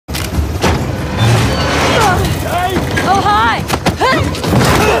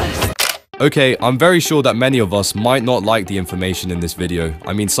Okay, I'm very sure that many of us might not like the information in this video.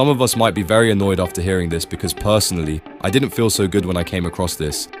 I mean, some of us might be very annoyed after hearing this because personally, I didn't feel so good when I came across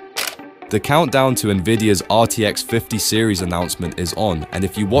this. The countdown to Nvidia's RTX 50 series announcement is on, and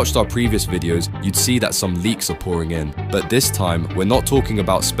if you watched our previous videos, you'd see that some leaks are pouring in. But this time, we're not talking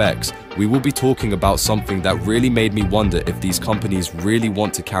about specs, we will be talking about something that really made me wonder if these companies really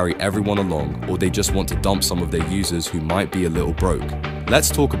want to carry everyone along, or they just want to dump some of their users who might be a little broke. Let's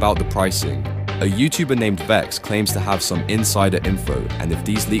talk about the pricing. A YouTuber named Vex claims to have some insider info, and if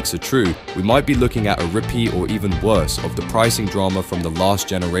these leaks are true, we might be looking at a repeat or even worse of the pricing drama from the last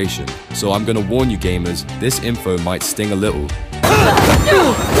generation. So I'm gonna warn you gamers, this info might sting a little.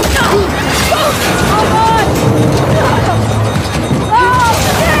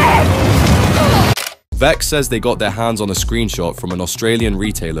 Vex says they got their hands on a screenshot from an Australian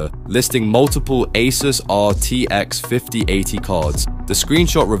retailer listing multiple Asus RTX 5080 cards. The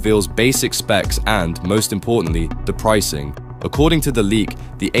screenshot reveals basic specs and, most importantly, the pricing. According to the leak,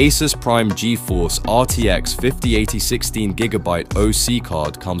 the Asus Prime GeForce RTX 5080 16GB OC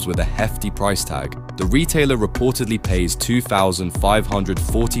card comes with a hefty price tag. The retailer reportedly pays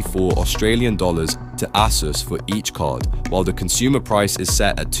 $2,544 Australian dollars to Asus for each card, while the consumer price is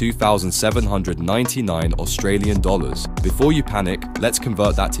set at $2,799 Australian dollars. Before you panic, let's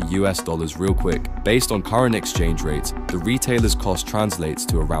convert that to US dollars real quick. Based on current exchange rates, the retailer's cost translates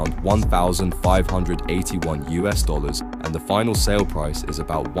to around $1,581 US dollars, and the final sale price is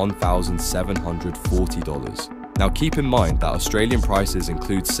about $1,740. Now keep in mind that Australian prices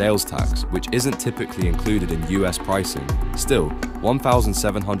include sales tax, which isn't typically included in US pricing. Still,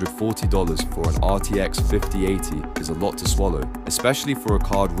 $1,740 for an RTX 5080 is a lot to swallow, especially for a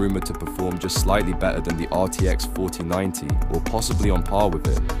card rumored to perform just slightly better than the RTX 4090 or possibly on par with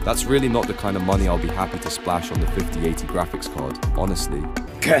it. That's really not the kind of money I'll be happy to splash on the 5080 graphics card, honestly.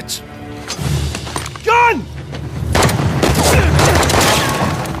 Catch! Gun!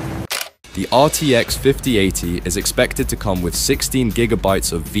 The RTX 5080 is expected to come with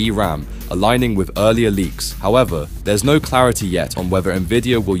 16GB of VRAM, aligning with earlier leaks. However, there's no clarity yet on whether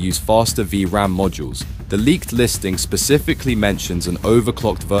Nvidia will use faster VRAM modules. The leaked listing specifically mentions an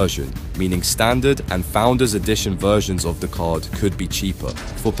overclocked version, meaning standard and Founders Edition versions of the card could be cheaper.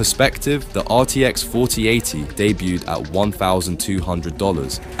 For perspective, the RTX 4080 debuted at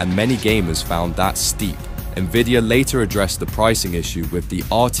 $1,200, and many gamers found that steep. Nvidia later addressed the pricing issue with the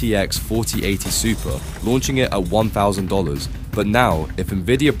RTX 4080 Super, launching it at $1,000. But now, if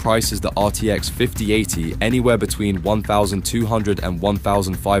Nvidia prices the RTX 5080 anywhere between $1,200 and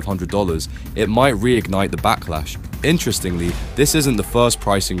 $1,500, it might reignite the backlash. Interestingly, this isn't the first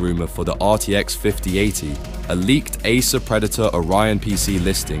pricing rumor for the RTX 5080. A leaked Acer Predator Orion PC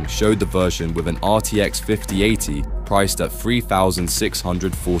listing showed the version with an RTX 5080 priced at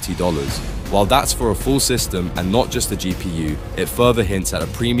 $3,640. While that's for a full system and not just a GPU, it further hints at a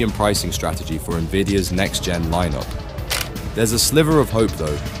premium pricing strategy for Nvidia's next-gen lineup. There's a sliver of hope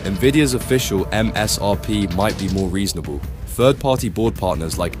though. Nvidia's official MSRP might be more reasonable. Third-party board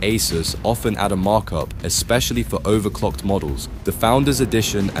partners like Asus often add a markup, especially for overclocked models. The Founders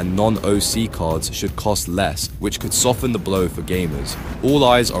Edition and non-OC cards should cost less, which could soften the blow for gamers. All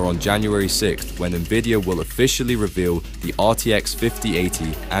eyes are on January 6th when Nvidia will officially reveal the RTX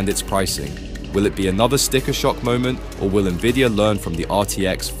 5080 and its pricing. Will it be another sticker shock moment, or will Nvidia learn from the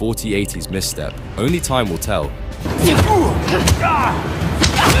RTX 4080's misstep? Only time will tell.